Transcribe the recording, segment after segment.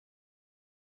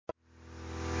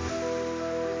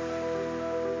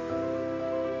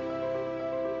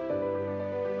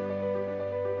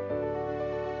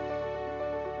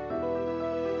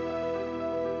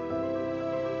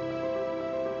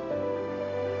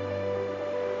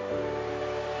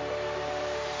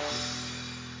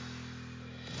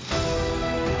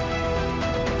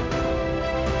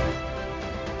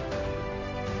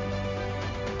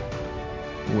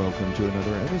welcome to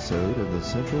another episode of the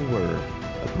Central Word,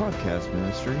 a podcast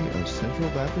ministry of Central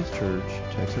Baptist Church,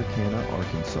 Texarkana,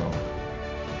 Arkansas.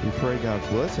 We pray God's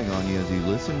blessing on you as you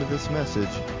listen to this message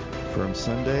from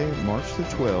Sunday, March the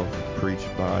 12th,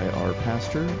 preached by our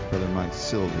pastor, Brother Mike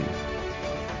Silvey.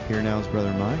 Here now is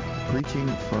Brother Mike preaching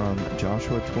from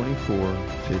Joshua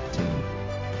 24:15.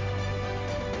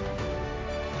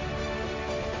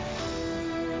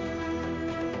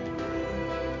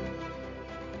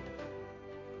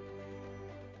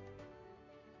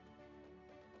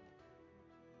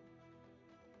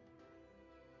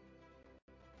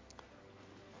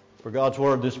 For God's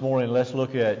Word this morning, let's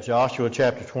look at Joshua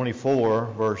chapter 24,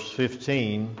 verse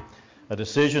 15, a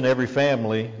decision every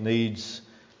family needs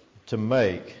to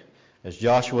make. As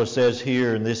Joshua says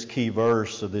here in this key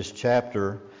verse of this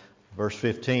chapter, verse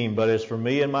 15, "But as for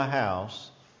me and my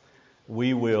house,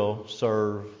 we will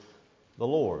serve the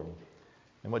Lord."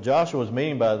 And what Joshua was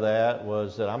meaning by that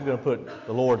was that I'm going to put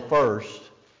the Lord first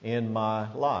in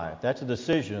my life. That's a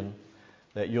decision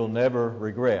that you'll never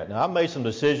regret. Now, I've made some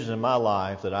decisions in my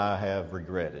life that I have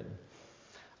regretted.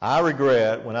 I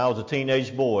regret when I was a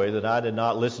teenage boy that I did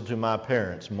not listen to my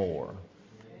parents more.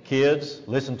 Kids,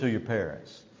 listen to your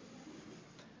parents.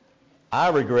 I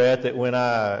regret that when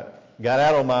I got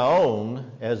out on my own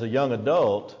as a young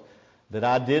adult that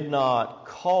I did not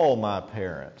call my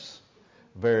parents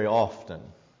very often.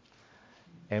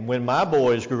 And when my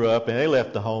boys grew up and they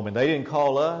left the home and they didn't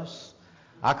call us,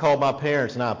 I called my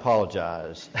parents and I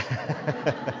apologized.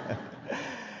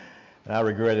 And I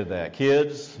regretted that.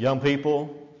 Kids, young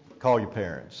people, call your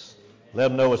parents. Let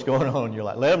them know what's going on in your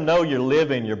life. Let them know you're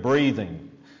living, you're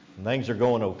breathing, and things are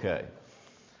going okay.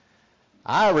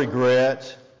 I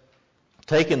regret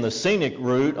taking the scenic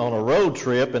route on a road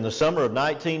trip in the summer of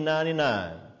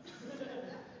 1999.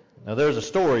 Now there's a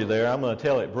story there. I'm going to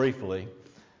tell it briefly.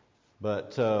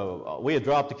 But we had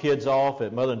dropped the kids off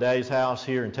at Mother and Daddy's house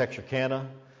here in Texarkana,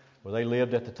 where they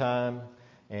lived at the time.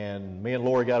 And me and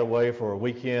Lori got away for a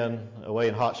weekend away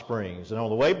in Hot Springs. And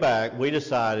on the way back,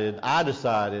 I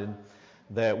decided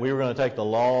that we were going to take the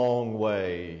long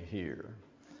way here.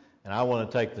 And I want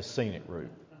to take the scenic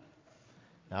route.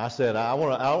 And I said, I don't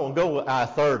want to go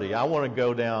I-30. I want to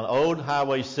go down Old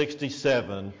Highway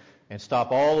 67 and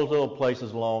stop all those little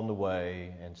places along the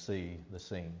way and see the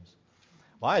scenes.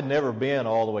 Well, I had never been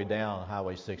all the way down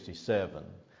Highway 67.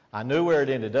 I knew where it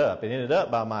ended up. It ended up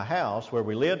by my house where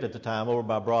we lived at the time over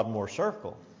by Broadmoor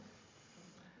Circle.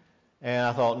 And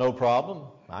I thought, no problem,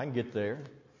 I can get there.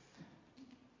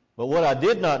 But what I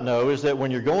did not know is that when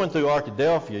you're going through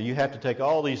Arkadelphia, you have to take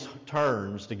all these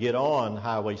turns to get on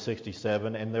Highway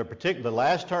 67, and the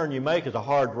last turn you make is a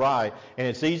hard right, and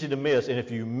it's easy to miss. And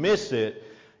if you miss it,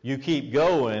 you keep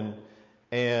going,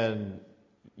 and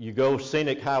you go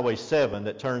scenic Highway 7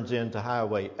 that turns into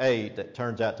Highway 8 that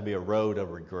turns out to be a road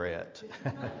of regret.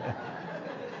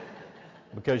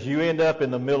 Because you end up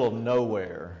in the middle of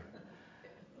nowhere,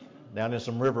 down in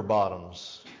some river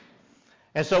bottoms.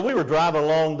 And so we were driving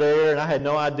along there, and I had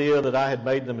no idea that I had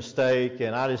made the mistake,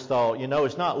 and I just thought,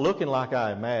 it's not looking like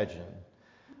I imagined.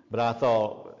 But I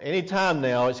thought, any time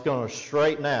now it's going to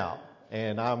straighten out,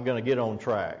 and I'm going to get on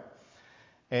track.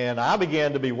 And I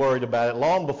began to be worried about it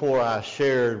long before I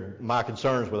shared my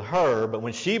concerns with her. But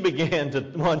when she began to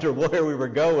wonder where we were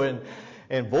going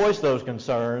and voice those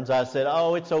concerns, I said,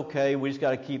 "Oh, it's okay. We just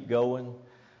got to keep going,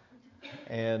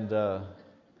 and we'll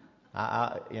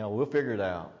figure it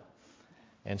out."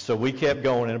 And so we kept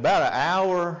going. And about an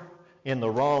hour in the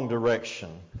wrong direction,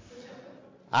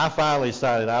 I finally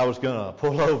decided I was going to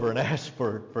pull over and ask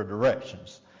for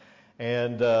directions.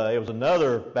 And it was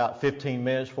another about 15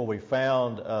 minutes before we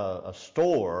found a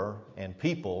store and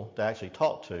people to actually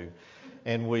talk to.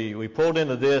 And we pulled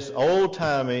into this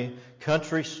old-timey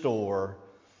country store,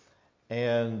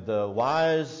 and the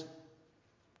wise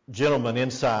gentleman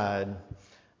inside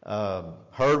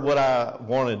heard what I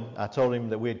wanted. I told him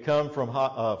that we had come from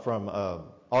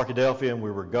Arkadelphia and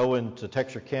we were going to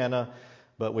Texarkana,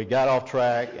 but we got off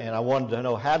track, and I wanted to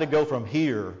know how to go from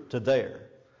here to there.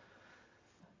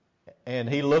 And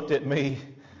he looked at me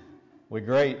with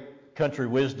great country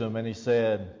wisdom, and he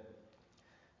said,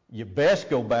 "You best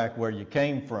go back where you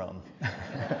came from."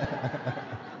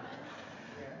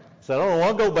 So I don't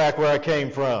want to go back where I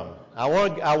came from. I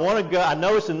want to go. I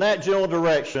know it's in that general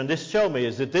direction. Just show me,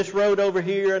 is it this road over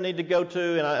here I need to go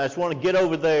to? And I just want to get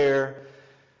over there.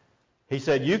 He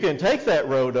said, "You can take that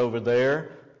road over there,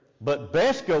 but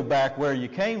best go back where you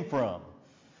came from."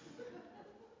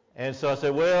 And so I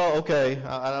said, "Well, okay,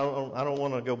 I don't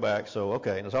want to go back, so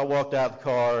okay." And so I walked out the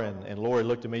car, and Lori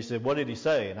looked at me and said, "What did he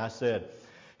say?" And I said,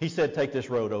 "He said, take this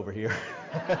road over here."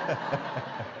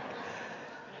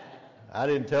 I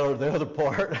didn't tell her the other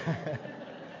part.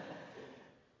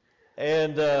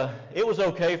 And it was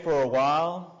okay for a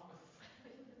while.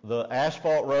 The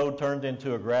asphalt road turned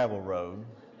into a gravel road,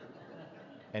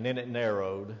 and then it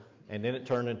narrowed, and then it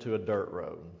turned into a dirt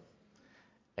road.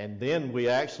 And then we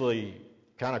actually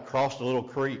kind of crossed a little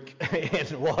creek,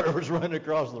 and water was running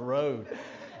across the road.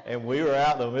 And we were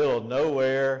out in the middle of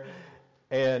nowhere.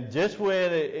 And just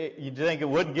when you'd think it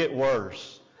wouldn't get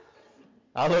worse,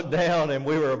 I looked down and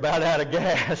we were about out of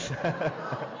gas.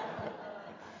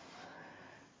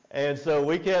 And so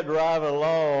we kept driving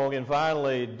along, and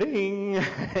finally, ding,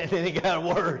 and then it got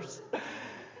worse.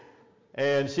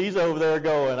 And she's over there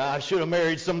going, I should have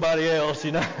married somebody else,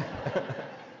 you know.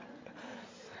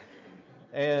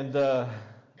 And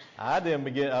I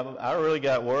really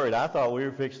got worried. I thought we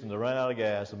were fixing to run out of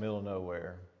gas in the middle of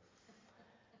nowhere.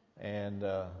 And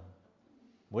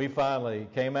we finally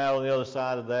came out on the other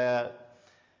side of that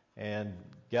and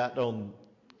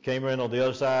came in on the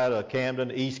other side of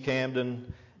Camden, East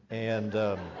Camden, and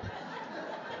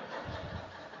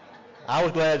I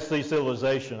was glad to see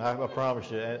civilization, I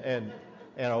promise you. And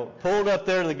pulled up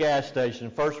there to the gas station,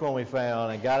 first one we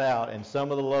found, and got out, and some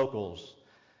of the locals,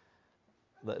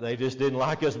 they just didn't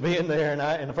like us being there.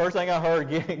 And the first thing I heard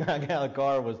getting out of the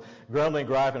car was grumbling,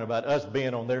 griping about us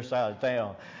being on their side of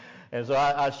town. And so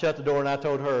I shut the door, and I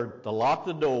told her to lock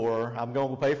the door. I'm going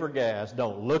to pay for gas.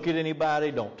 Don't look at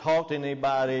anybody. Don't talk to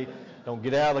anybody. Don't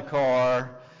get out of the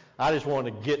car. I just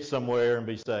wanted to get somewhere and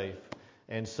be safe.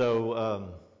 And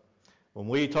so when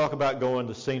we talk about going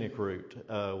the scenic route,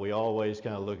 we always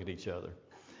kind of look at each other.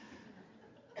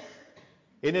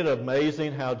 Isn't it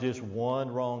amazing how just one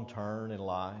wrong turn in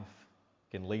life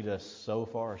can lead us so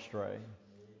far astray?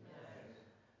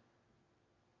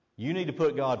 You need to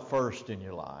put God first in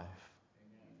your life.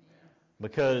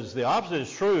 Because the opposite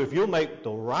is true. If you'll make the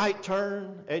right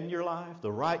turn in your life,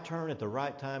 the right turn at the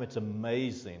right time, it's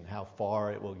amazing how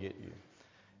far it will get you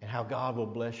and how God will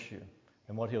bless you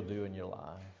and what He'll do in your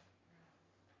life.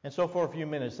 And so for a few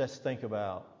minutes, let's think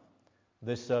about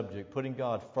this subject, putting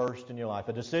God first in your life,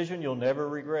 a decision you'll never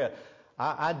regret.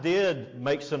 I did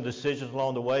make some decisions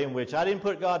along the way in which I didn't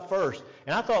put God first.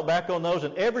 And I thought back on those,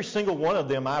 and every single one of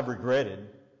them I've regretted.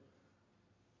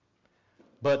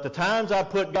 But the times I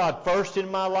put God first in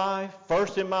my life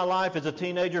as a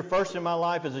teenager, first in my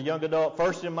life as a young adult,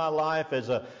 first in my life as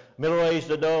a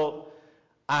middle-aged adult,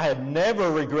 I have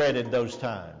never regretted those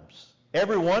times.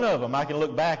 Every one of them I can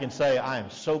look back and say, I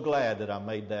am so glad that I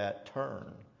made that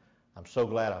turn. I'm so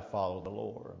glad I followed the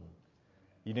Lord.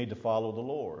 You need to follow the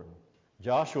Lord.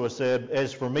 Joshua said,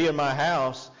 as for me and my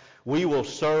house, we will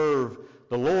serve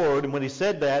the Lord. And when he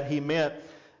said that, he meant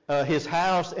his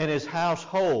house and his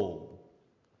household.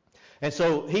 And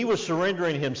so he was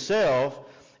surrendering himself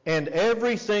and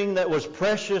everything that was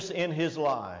precious in his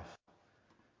life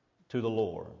to the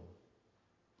Lord.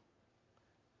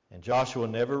 And Joshua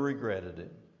never regretted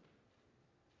it.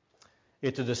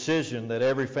 It's a decision that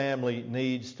every family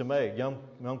needs to make. Young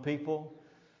people,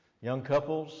 young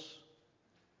couples,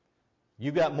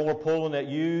 you got more pulling at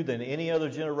you than any other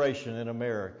generation in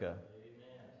America.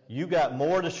 You got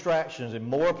more distractions and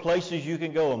more places you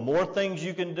can go and more things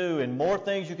you can do and more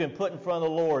things you can put in front of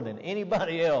the Lord than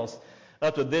anybody else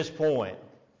up to this point.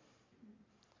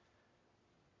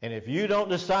 And if you don't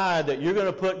decide that you're going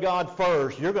to put God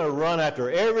first, you're going to run after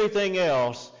everything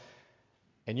else,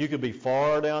 and you could be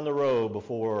far down the road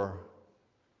before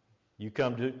you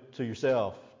come to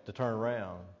yourself to turn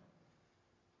around.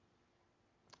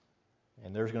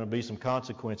 And there's going to be some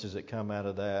consequences that come out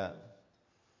of that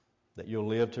you'll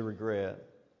live to regret.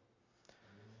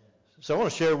 So I want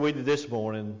to share with you this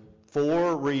morning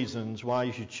 4 reasons why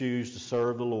you should choose to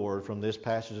serve the Lord from this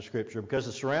passage of Scripture, because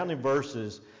the surrounding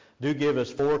verses do give us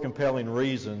 4 compelling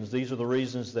reasons. These are the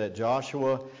reasons that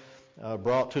Joshua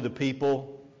brought to the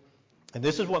people. And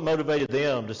this is what motivated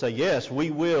them to say, yes, we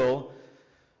will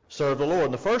serve the Lord.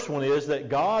 And the first one is that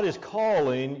God is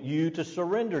calling you to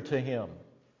surrender to Him.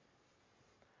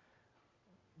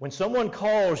 When someone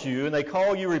calls you, and they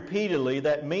call you repeatedly,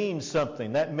 that means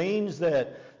something. That means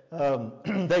that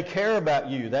they care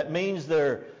about you. That means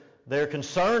they're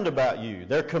concerned about you.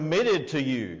 They're committed to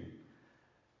you.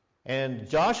 And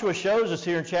Joshua shows us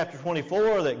here in chapter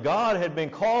 24 that God had been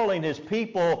calling His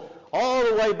people all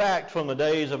the way back from the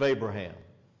days of Abraham.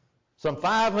 Some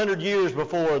 500 years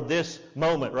before this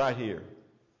moment right here.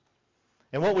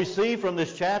 And what we see from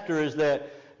this chapter is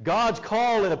that God's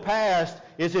call in the past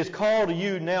is His call to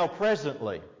you now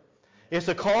presently. It's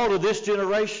a call to this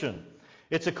generation.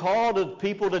 It's a call to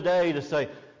people today to say,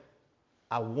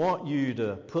 I want you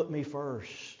to put me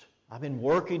first. I've been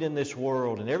working in this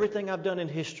world, and everything I've done in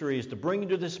history is to bring you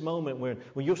to this moment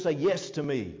when you'll say yes to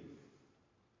me,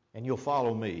 and you'll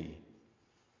follow me.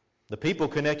 The people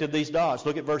connected these dots.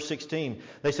 Look at verse 16.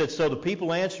 They said, so the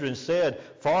people answered and said,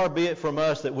 far be it from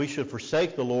us that we should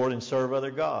forsake the Lord and serve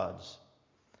other gods.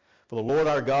 For the Lord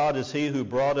our God is he who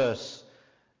brought us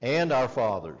and our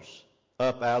fathers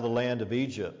up out of the land of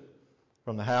Egypt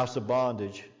from the house of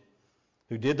bondage,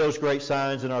 who did those great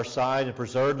signs in our sight and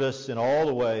preserved us in all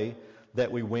the way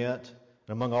that we went, and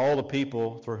among all the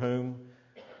people through whom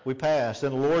we passed.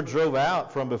 And the Lord drove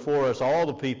out from before us all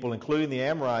the people, including the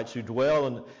Amorites who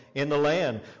dwell in the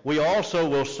land. We also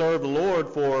will serve the Lord,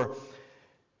 for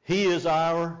he is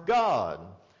our God.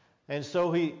 And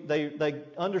so they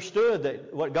understood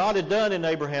that what God had done in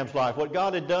Abraham's life, what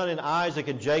God had done in Isaac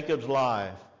and Jacob's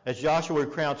life, as Joshua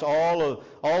recounts all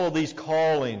of these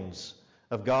callings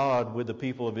of God with the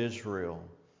people of Israel,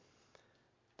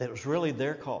 that it was really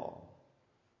their call.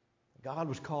 God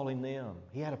was calling them.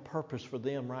 He had a purpose for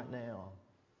them right now.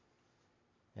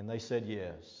 And they said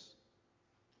yes.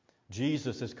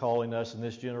 Jesus is calling us in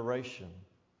this generation.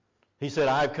 He said,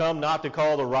 I have come not to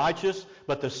call the righteous,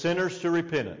 but the sinners to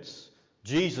repentance.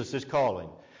 Jesus is calling.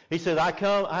 He said, I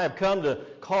have come to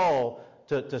call,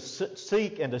 to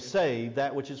seek and to save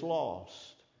that which is lost.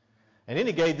 And then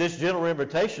he gave this general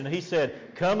invitation. He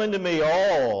said, come unto me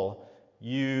all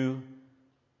you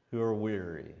who are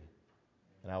weary,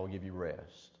 and I will give you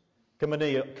rest. Come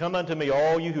unto me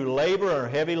all you who labor and are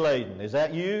heavy laden. Is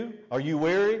that you? Are you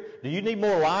weary? Do you need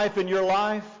more life in your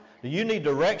life? Do you need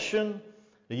direction?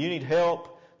 Do you need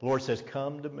help? The Lord says,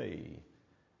 come to me,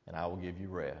 and I will give you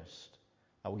rest.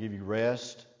 I will give you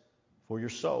rest for your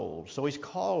souls. So he's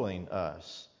calling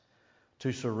us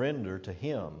to surrender to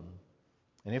him.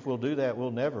 And if we'll do that, we'll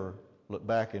never look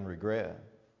back in regret.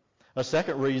 A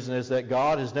second reason is that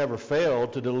God has never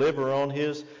failed to deliver on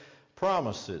his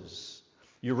promises.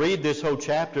 You read this whole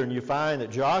chapter and you find that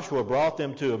Joshua brought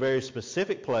them to a very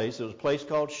specific place. It was a place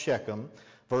called Shechem.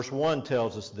 Verse 1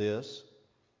 tells us this.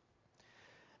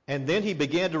 And then he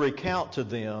began to recount to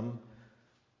them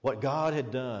what God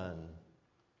had done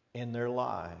in their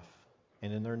life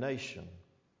and in their nation.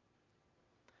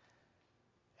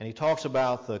 And he talks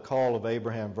about the call of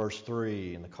Abraham, verse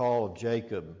 3, and the call of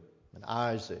Jacob and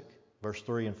Isaac, verse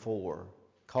 3 and 4,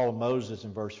 the call of Moses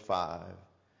in verse 5,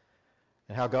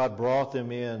 and how God brought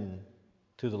them in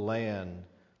to the land,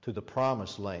 to the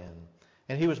promised land.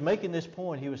 And he was making this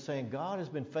point. He was saying, God has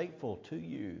been faithful to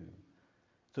you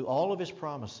through all of his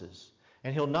promises.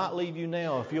 And he'll not leave you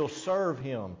now. If you'll serve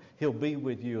him, he'll be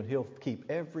with you, and he'll keep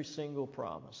every single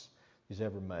promise he's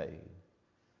ever made.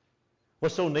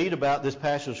 What's so neat about this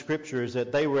passage of Scripture is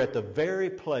that they were at the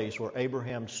very place where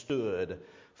Abraham stood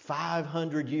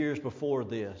 500 years before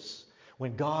this,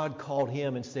 when God called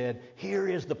him and said, here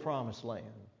is the promised land.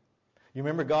 You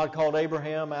remember God called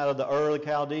Abraham out of the Ur of the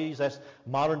Chaldees? That's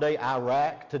modern-day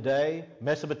Iraq today,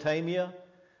 Mesopotamia.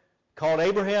 Called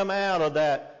Abraham out of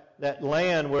that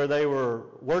land where they were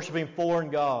worshiping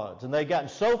foreign gods. And they'd gotten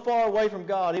so far away from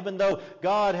God, even though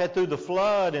God had, through the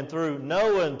flood and through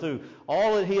Noah and through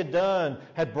all that he had done,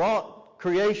 had brought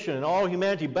creation and all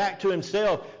humanity back to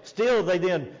himself. Still, they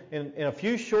then, in a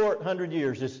few short 100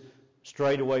 years, just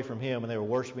strayed away from him, and they were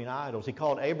worshiping idols. He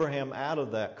called Abraham out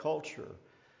of that culture.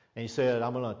 And he said,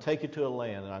 I'm going to take you to a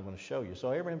land and I'm going to show you.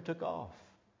 So Abraham took off.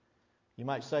 You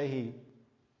might say he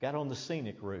got on the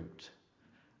scenic route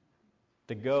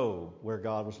to go where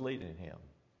God was leading him.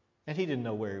 And he didn't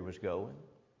know where he was going.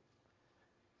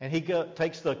 And he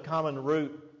takes the common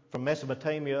route from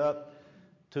Mesopotamia up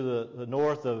to the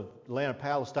north of the land of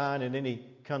Palestine, and then he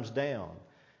comes down.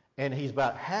 And he's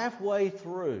about halfway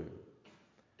through,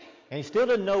 and he still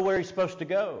doesn't know where he's supposed to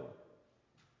go.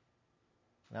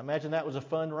 Now imagine that was a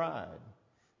fun ride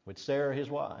with Sarah, his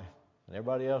wife, and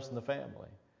everybody else in the family.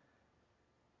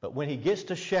 But when he gets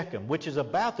to Shechem, which is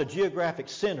about the geographic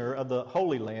center of the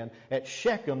Holy Land, at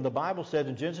Shechem, the Bible says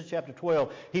in Genesis chapter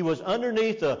 12, he was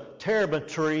underneath a terebinth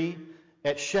tree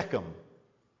at Shechem.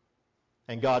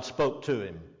 And God spoke to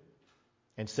him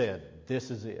and said,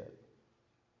 this is it.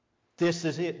 This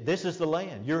is it. This is the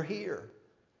land. You're here.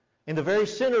 In the very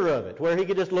center of it, where he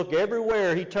could just look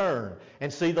everywhere he turned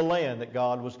and see the land that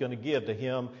God was going to give to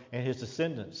him and his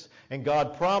descendants. And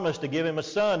God promised to give him a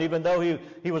son, even though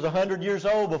he was 100 years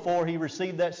old before he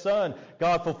received that son.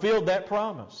 God fulfilled that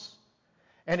promise.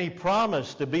 And he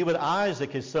promised to be with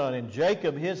Isaac, his son, and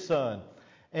Jacob, his son,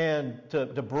 and to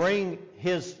bring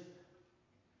his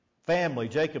family,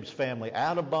 Jacob's family,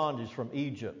 out of bondage from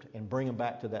Egypt and bring them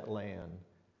back to that land.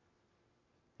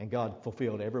 And God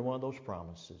fulfilled every one of those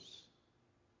promises.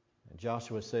 And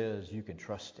Joshua says, you can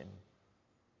trust him.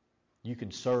 you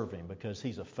can serve Him because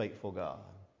He's a faithful God.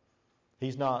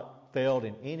 He's not failed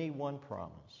in any one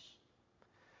promise.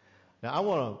 Now, I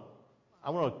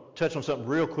want to touch on something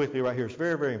real quickly right here. It's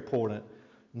very, very important.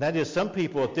 And that is, some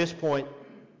people at this point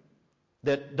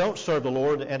that don't serve the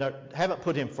Lord and haven't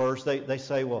put Him first, they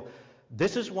say, well,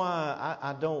 this is why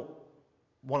I don't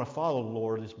want to follow the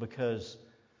Lord, is because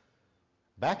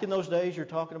back in those days you're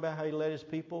talking about how He led His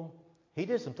people, He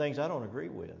did some things I don't agree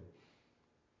with.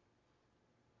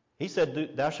 He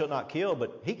said, thou shalt not kill,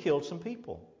 but He killed some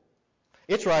people.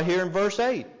 It's right here in verse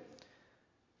 8.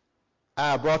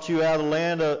 I brought you out of the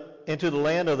land into the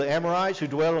land of the Amorites who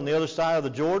dwell on the other side of the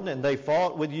Jordan, and they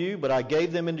fought with you, but I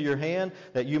gave them into your hand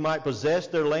that you might possess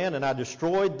their land, and I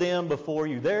destroyed them before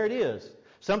you. There it is.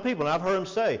 Some people, and I've heard them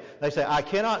say, I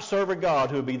cannot serve a God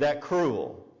who would be that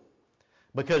cruel,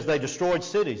 because they destroyed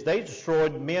cities. They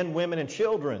destroyed men, women, and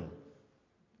children.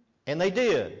 And they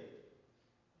did.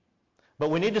 But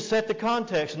we need to set the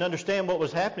context and understand what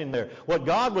was happening there. What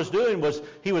God was doing was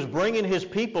He was bringing His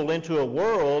people into a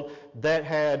world that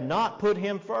had not put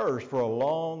Him first for a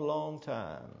long, long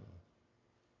time.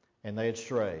 And they had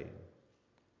strayed.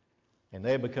 And they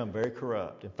had become very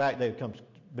corrupt. In fact, they had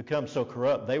become so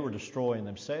corrupt, they were destroying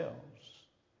themselves.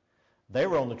 They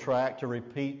were on the track to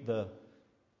repeat the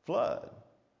flood.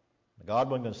 God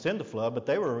wasn't going to send the flood, but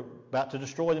they were about to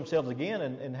destroy themselves again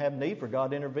and have need for God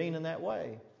to intervene in that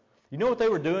way. You know what they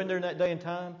were doing during that day and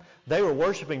time? They were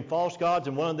worshiping false gods,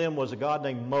 and one of them was a god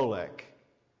named Molech.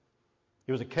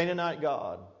 He was a Canaanite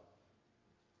god.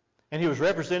 And he was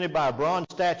represented by a bronze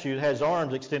statue that has his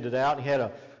arms extended out. He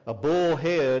had a bull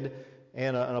head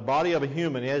and a body of a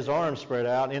human. He had his arms spread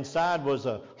out. Inside was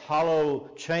a hollow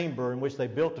chamber in which they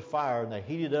built a fire, and they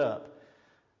heated up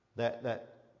that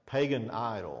pagan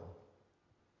idol.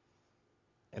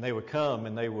 And they would come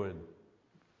and they would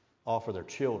offer their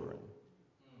children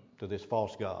to this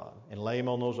false god and lay them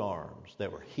on those arms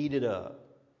that were heated up,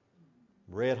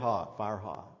 red hot, fire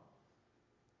hot.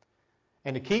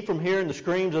 And to keep from hearing the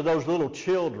screams of those little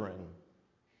children,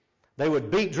 they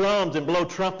would beat drums and blow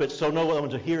trumpets so no one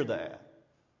would hear that.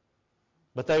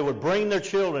 But they would bring their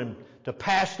children to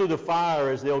pass through the fire,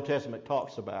 as the Old Testament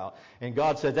talks about. And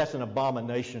God said, that's an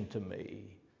abomination to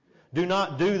me. Do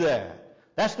not do that.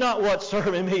 That's not what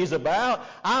serving me is about.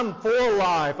 I'm for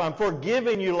life. I'm for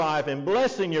giving you life and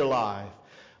blessing your life.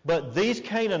 But these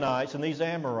Canaanites and these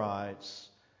Amorites,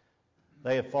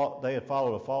 they had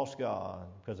followed a false god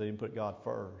because they didn't put God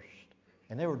first.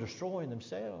 And they were destroying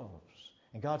themselves.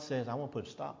 And God says, I want to put a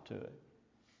stop to it.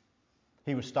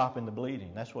 He was stopping the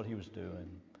bleeding. That's what He was doing.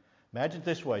 Imagine it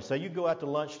this way. Say you go out to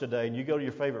lunch today and you go to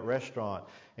your favorite restaurant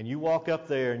and you walk up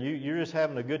there and you're just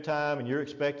having a good time and you're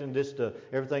expecting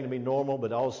everything to be normal,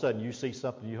 but all of a sudden you see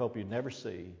something you hope you'd never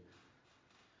see.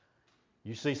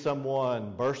 You see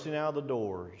someone bursting out of the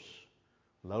doors,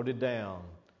 loaded down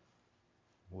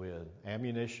with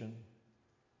ammunition,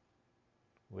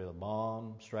 with a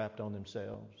bomb strapped on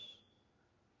themselves.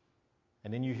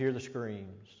 And then you hear the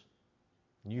screams.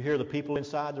 And you hear the people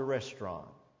inside the restaurant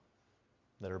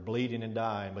that are bleeding and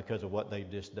dying because of what they've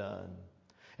just done.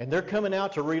 And they're coming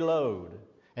out to reload.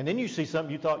 And then you see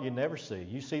something you thought you'd never see.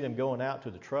 You see them going out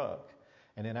to the truck.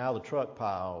 And then out of the truck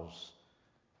piles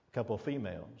a couple of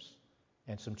females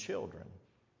and some children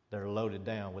that are loaded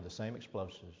down with the same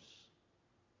explosives.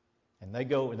 And they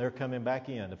go and they're coming back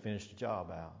in to finish the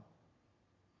job out.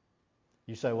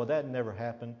 You say, well, that never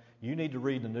happened. You need to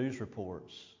read the news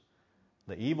reports.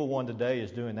 The evil one today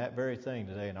is doing that very thing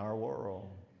today in our world.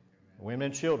 Women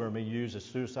and children are being used as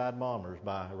suicide bombers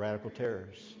by radical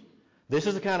terrorists. This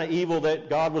is the kind of evil that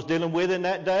God was dealing with in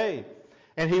that day.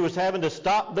 And He was having to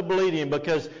stop the bleeding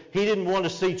because He didn't want to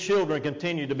see children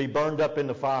continue to be burned up in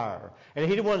the fire. And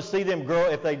He didn't want to see them grow,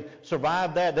 if they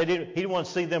survived that, He didn't want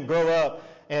to see them grow up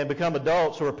and become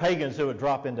adults who are pagans who would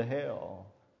drop into hell.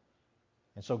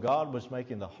 And so God was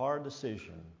making the hard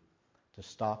decision to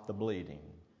stop the bleeding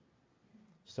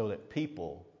so that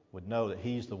people would know that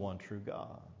He's the one true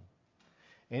God.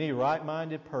 Any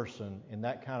right-minded person in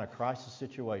that kind of crisis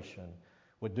situation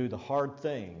would do the hard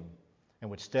thing and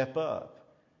would step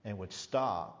up and would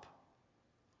stop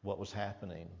what was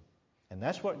happening. And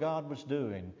that's what God was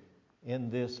doing in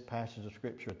this passage of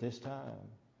Scripture at this time.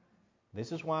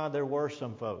 This is why there were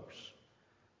some folks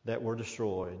that were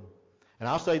destroyed. And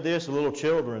I'll say this, the little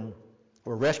children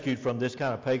were rescued from this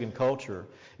kind of pagan culture.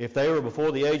 If they were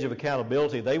before the age of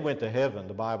accountability, they went to heaven,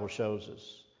 the Bible shows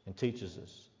us and teaches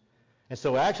us. And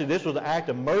so actually this was an act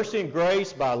of mercy and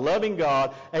grace by a loving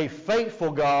God, a faithful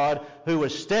God who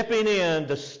was stepping in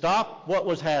to stop what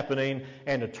was happening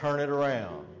and to turn it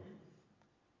around.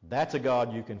 That's a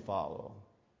God you can follow.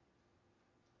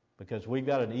 Because we've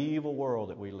got an evil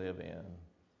world that we live in.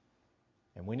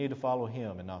 And we need to follow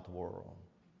Him and not the world.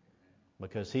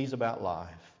 Because He's about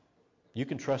life. You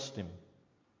can trust Him.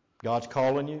 God's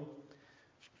calling you.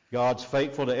 God's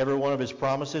faithful to every one of His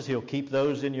promises. He'll keep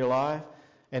those in your life.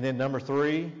 And then number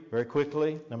 3, very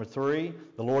quickly, number 3,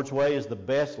 the Lord's way is the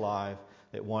best life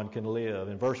that one can live.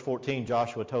 In verse 14,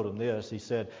 Joshua told him this. He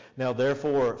said, "Now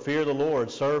therefore fear the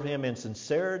Lord, serve Him in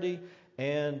sincerity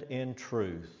and in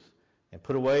truth, and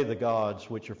put away the gods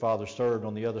which your father served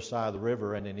on the other side of the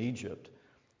river and in Egypt.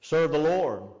 Serve the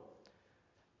Lord."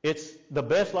 It's the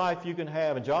best life you can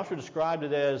have. And Joshua described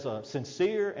it as a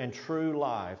sincere and true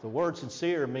life. The word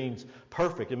sincere means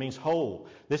perfect. It means whole.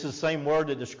 This is the same word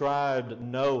that described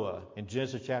Noah in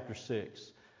Genesis chapter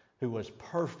 6, who was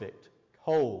perfect,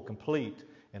 whole, complete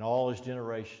in all his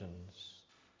generations.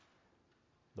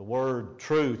 The word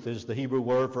truth is the Hebrew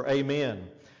word for amen.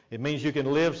 It means you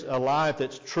can live a life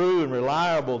that's true and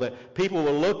reliable, that people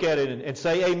will look at it and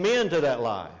say amen to that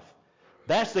life.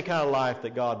 That's the kind of life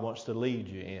that God wants to lead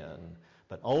you in.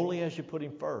 But only as you put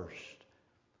Him first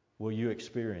will you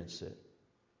experience it.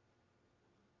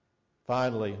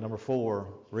 Finally, number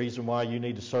 4, reason why you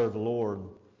need to serve the Lord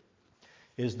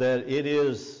is that it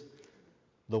is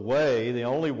the way, the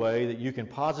only way that you can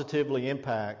positively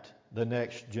impact the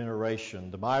next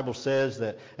generation. The Bible says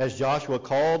that as Joshua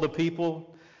called the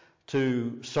people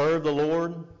to serve the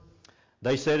Lord,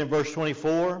 they said in verse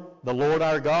 24, "The Lord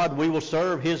our God, we will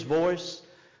serve. His voice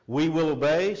we will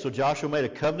obey." So Joshua made a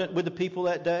covenant with the people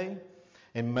that day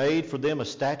and made for them a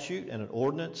statute and an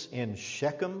ordinance in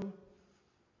Shechem.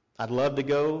 I'd love to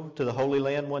go to the Holy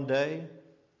Land one day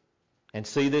and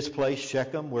see this place,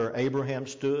 Shechem, where Abraham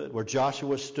stood, where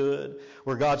Joshua stood,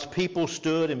 where God's people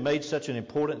stood and made such an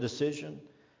important decision.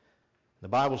 The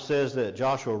Bible says that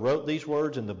Joshua wrote these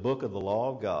words in the book of the law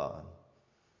of God.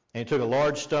 And he took a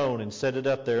large stone and set it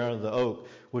up there under the oak,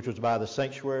 which was by the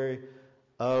sanctuary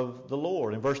of the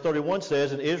Lord. And verse 31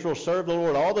 says, "And Israel served the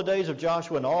Lord all the days of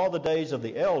Joshua and all the days of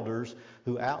the elders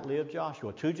who outlived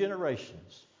Joshua." 2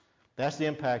 generations. That's the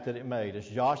impact that it made. As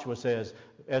Joshua says,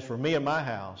 "As for me and my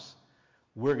house,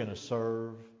 we're going to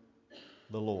serve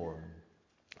the Lord."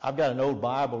 I've got an old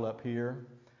Bible up here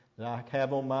that I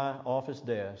have on my office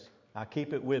desk. I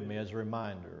keep it with me as a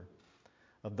reminder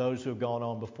of those who have gone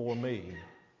on before me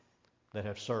that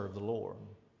have served the Lord.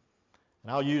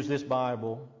 And I'll use this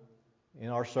Bible in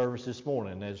our service this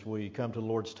morning as we come to the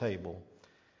Lord's table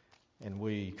and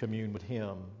we commune with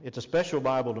Him. It's a special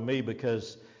Bible to me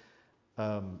because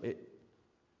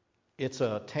it's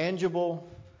a tangible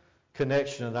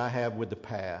connection that I have with the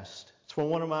past. It's from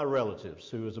one of my relatives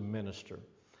who is a minister.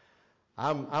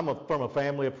 I'm from a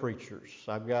family of preachers.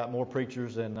 I've got more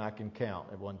preachers than I can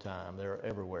count at one time. They're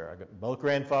everywhere. I got both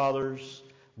grandfathers,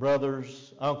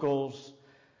 brothers, uncles.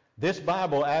 This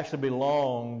Bible actually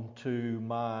belonged to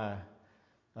my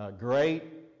great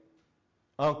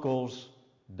uncle's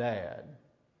dad.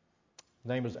 His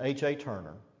name was H.A.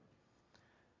 Turner.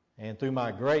 And through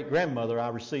my great grandmother, I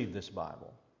received this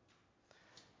Bible.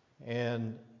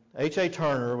 And H.A.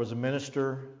 Turner was a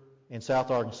minister in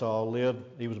South Arkansas.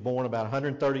 He was born about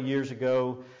 130 years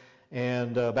ago.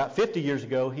 And about 50 years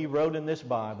ago, he wrote in this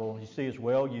Bible, you see it's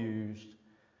well used,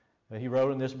 he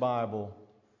wrote in this Bible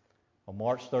on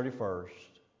March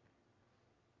 31st,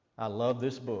 "I love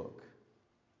this book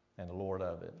and the Lord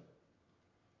of it."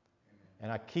 And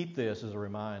I keep this as a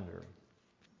reminder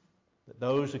that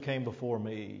those who came before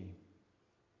me,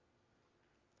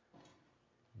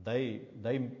 they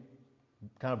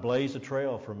kind of blazed a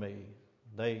trail for me.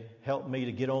 They helped me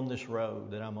to get on this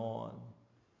road that I'm on.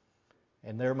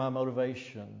 And they're my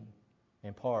motivation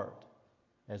in part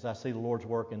as I see the Lord's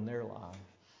work in their life.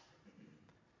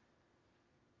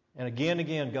 And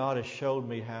again, God has showed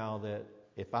me how that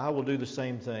if I will do the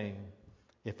same thing,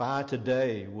 if I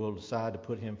today will decide to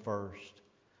put Him first,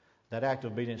 that act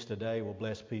of obedience today will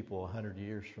bless people 100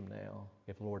 years from now,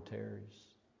 if the Lord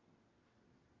tarries.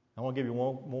 I want to give you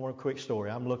one more quick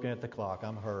story. I'm looking at the clock.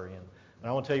 I'm hurrying. And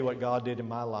I want to tell you what God did in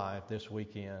my life this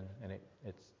weekend. And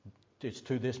it's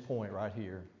to this point right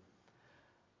here.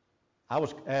 I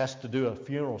was asked to do a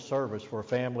funeral service for a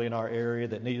family in our area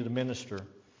that needed a minister.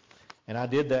 And I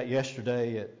did that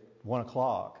yesterday at 1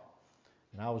 o'clock.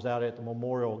 And I was out at the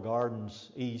Memorial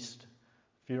Gardens East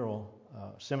Funeral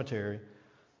Cemetery.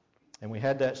 And we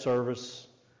had that service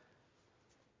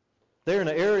there in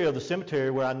the area of the cemetery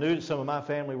where I knew that some of my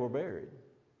family were buried.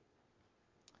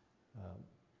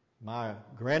 My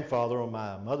grandfather on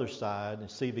my mother's side,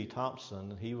 Silvey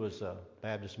Thompson, he was a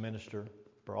Baptist minister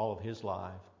for all of his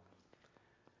life.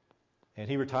 And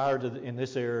he retired in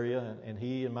this area, and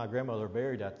he and my grandmother are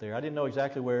buried out there. I didn't know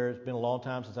exactly where. It's been a long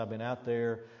time since I've been out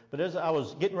there. But as I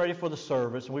was getting ready for the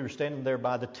service, and we were standing there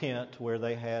by the tent where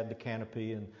they had the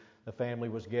canopy, and the family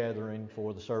was gathering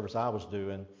for the service I was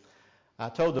doing, I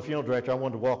told the funeral director I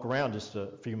wanted to walk around just a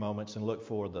few moments and look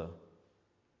for the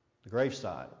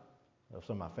gravesite of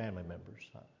some of my family members.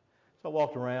 So I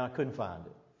walked around. I couldn't find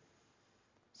it.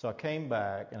 So I came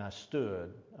back, and I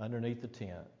stood underneath the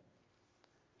tent.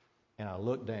 And I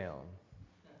looked down,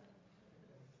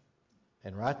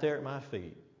 and right there at my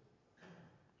feet,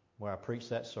 where I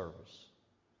preached that service,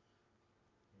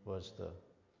 was the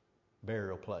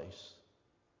burial place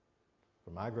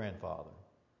for my grandfather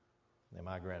and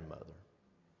my grandmother.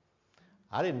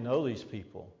 I didn't know these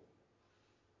people.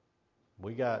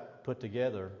 We got put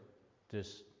together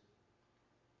just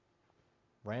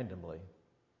randomly,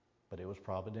 but it was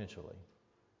providentially.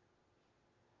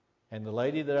 And the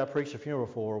lady that I preached the funeral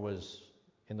for was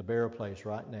in the burial place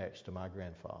right next to my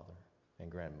grandfather and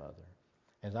grandmother.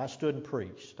 As I stood and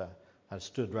preached, I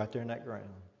stood right there in that ground.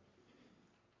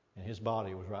 And his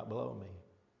body was right below me.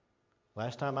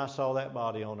 Last time I saw that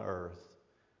body on earth,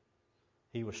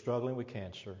 he was struggling with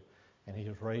cancer, and he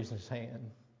was raising his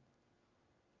hand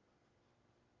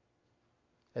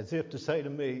as if to say to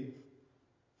me,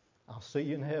 I'll see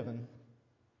you in heaven.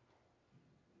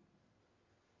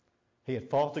 He had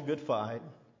fought the good fight.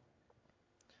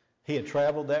 He had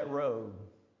traveled that road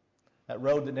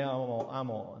that now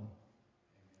I'm on.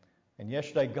 And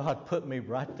yesterday God put me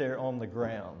right there on the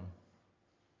ground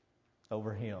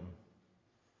over him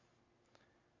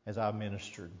as I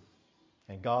ministered.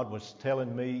 And God was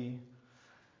telling me,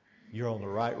 you're on the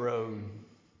right road.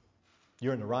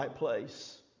 You're in the right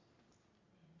place.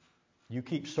 You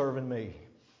keep serving me.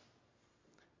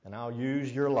 And I'll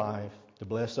use your life to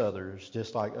bless others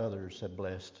just like others have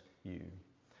blessed you.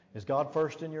 Is God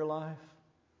first in your life?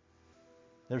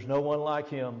 There's no one like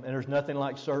him, and there's nothing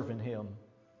like serving him.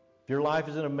 If your life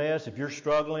is in a mess, if you're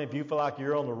struggling, if you feel like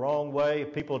you're on the wrong way,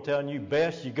 if people are telling you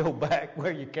best you go back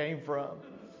where you came from,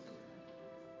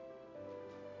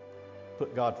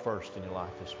 put God first in your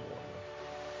life this morning,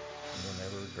 and you'll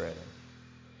never regret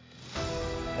it.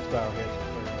 Let's bow our heads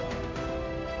and prayer.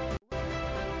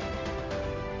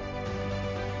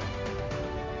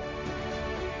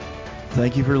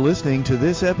 Thank you for listening to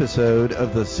this episode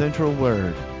of The Central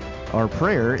Word. Our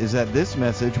prayer is that this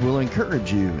message will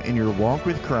encourage you in your walk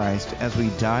with Christ as we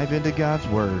dive into God's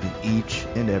Word each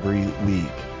and every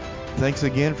week. Thanks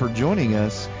again for joining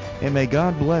us, and may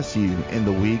God bless you in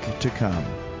the week to come.